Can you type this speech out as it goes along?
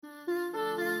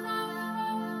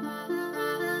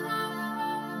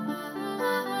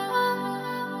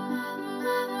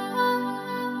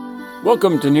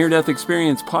Welcome to Near Death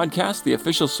Experience Podcast, the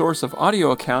official source of audio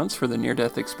accounts for the Near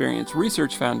Death Experience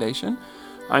Research Foundation.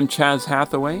 I'm Chaz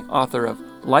Hathaway, author of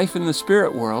Life in the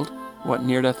Spirit World, What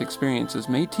Near-Death Experiences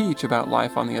May Teach About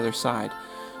Life on the Other Side.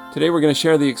 Today we're going to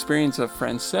share the experience of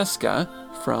Francesca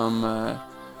from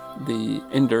the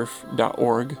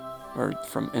NDERF.org, or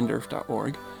from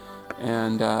NDERF.org.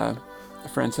 And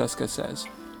Francesca says,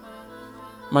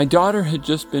 "My daughter had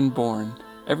just been born.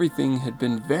 Everything had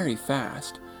been very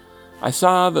fast. I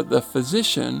saw that the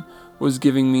physician was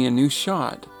giving me a new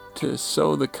shot to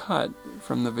sew the cut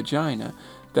from the vagina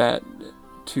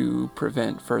to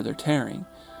prevent further tearing.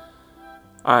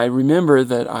 I remember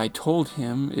that I told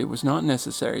him it was not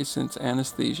necessary since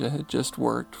anesthesia had just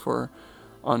worked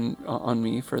on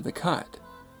me for the cut.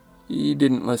 He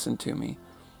didn't listen to me.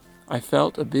 I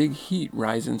felt a big heat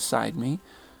rise inside me.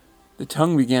 The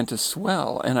tongue began to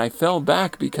swell, and I fell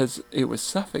back because it was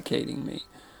suffocating me.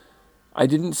 I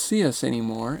didn't see us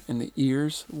anymore, and the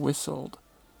ears whistled.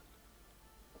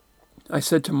 I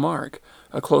said to Mark,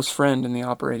 a close friend in the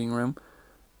operating room,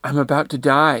 'I'm about to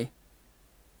die.'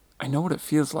 I know what it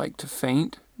feels like to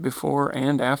faint before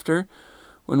and after.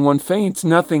 When one faints,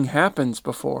 nothing happens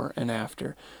before and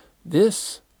after.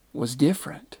 This was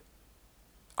different.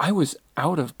 I was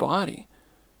out of body,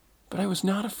 but I was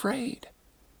not afraid.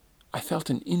 I felt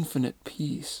an infinite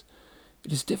peace.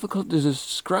 It is difficult to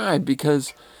describe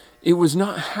because it was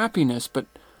not happiness, but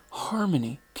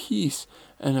harmony, peace,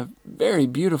 and a very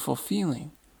beautiful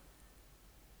feeling.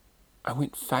 I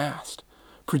went fast,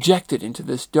 projected into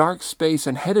this dark space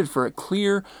and headed for a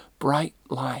clear, bright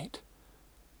light.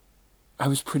 I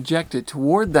was projected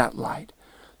toward that light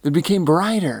that became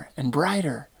brighter and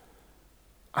brighter.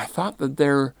 I thought that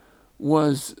there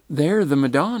was the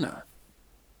Madonna.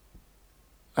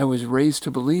 I was raised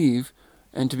to believe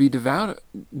and to be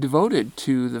devoted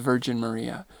to the Virgin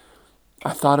Maria.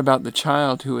 I thought about the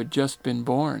child who had just been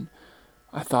born.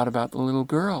 I thought about the little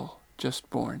girl just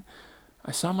born.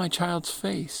 I saw my child's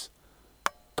face,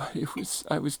 but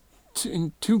I was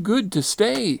too good to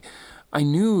stay. I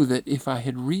knew that if I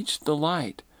had reached the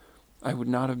light, I would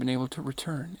not have been able to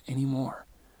return anymore.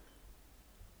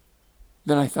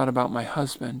 Then I thought about my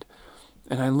husband,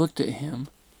 and I looked at him,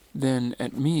 then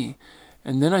at me,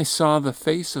 and then I saw the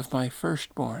face of my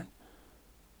firstborn.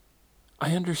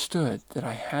 I understood that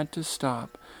I had to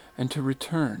stop and to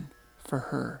return for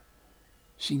her.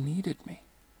 She needed me.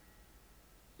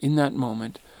 In that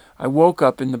moment, I woke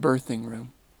up in the birthing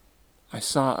room. I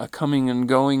saw a coming and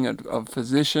going of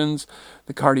physicians,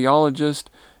 the cardiologist,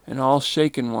 and all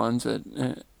shaken ones,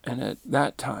 and at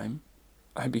that time,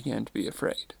 I began to be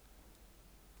afraid.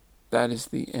 That is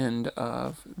the end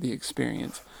of the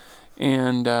experience.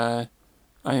 And I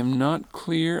am not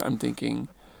clear. I'm thinking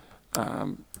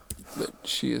that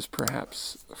she is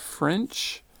perhaps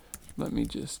French. Let me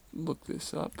just look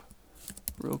this up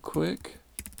real quick.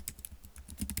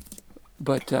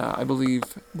 But I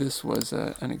believe this was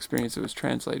an experience that was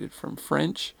translated from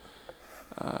French.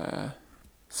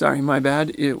 Sorry, my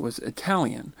bad. It was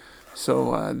Italian.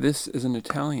 So this is an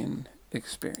Italian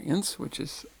experience, which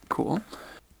is cool.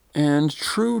 And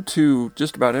true to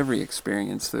just about every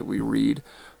experience that we read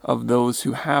of those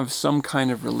who have some kind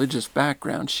of religious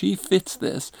background, she fits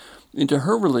this into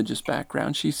her religious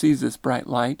background. She sees this bright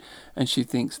light and she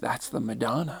thinks that's the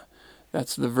Madonna,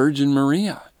 that's the Virgin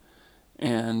Maria.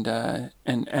 And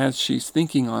as she's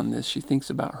thinking on this, she thinks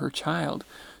about her child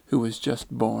who was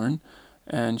just born,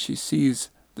 and she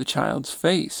sees the child's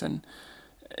face, and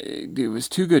it was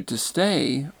too good to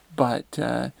stay. But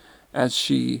as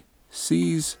she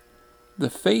sees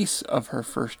the face of her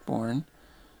firstborn,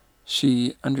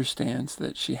 she understands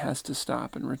that she has to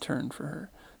stop and return for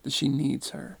her, that she needs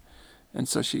her. And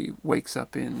so she wakes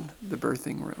up in the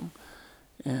birthing room.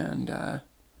 And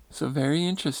so very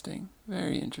interesting,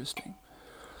 very interesting.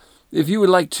 If you would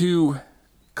like to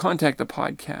contact the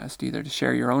podcast, either to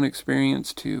share your own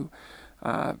experience, to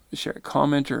share a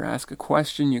comment, or ask a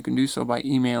question, you can do so by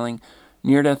emailing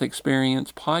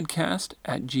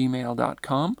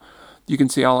neardeathexperiencepodcast@gmail.com. You can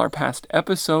see all our past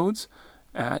episodes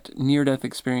at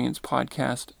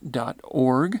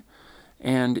neardeathexperiencepodcast.org.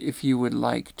 And if you would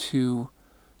like to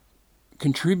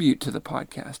contribute to the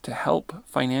podcast, to help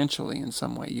financially in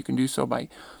some way, you can do so by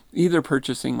either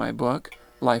purchasing my book,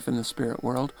 Life in the Spirit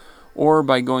World, or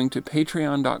by going to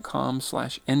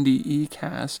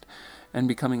patreon.com/ndecast and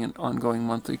becoming an ongoing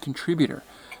monthly contributor.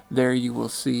 There you will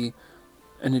see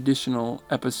an additional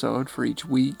episode for each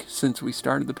week since we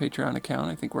started the Patreon account.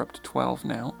 I think we're up to 12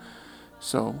 now.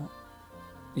 So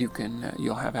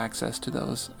you'll have access to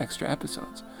those extra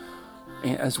episodes,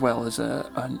 as well as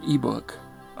an ebook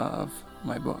of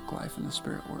my book, Life in the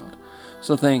Spirit World.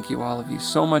 So thank you, all of you,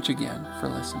 so much again for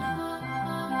listening.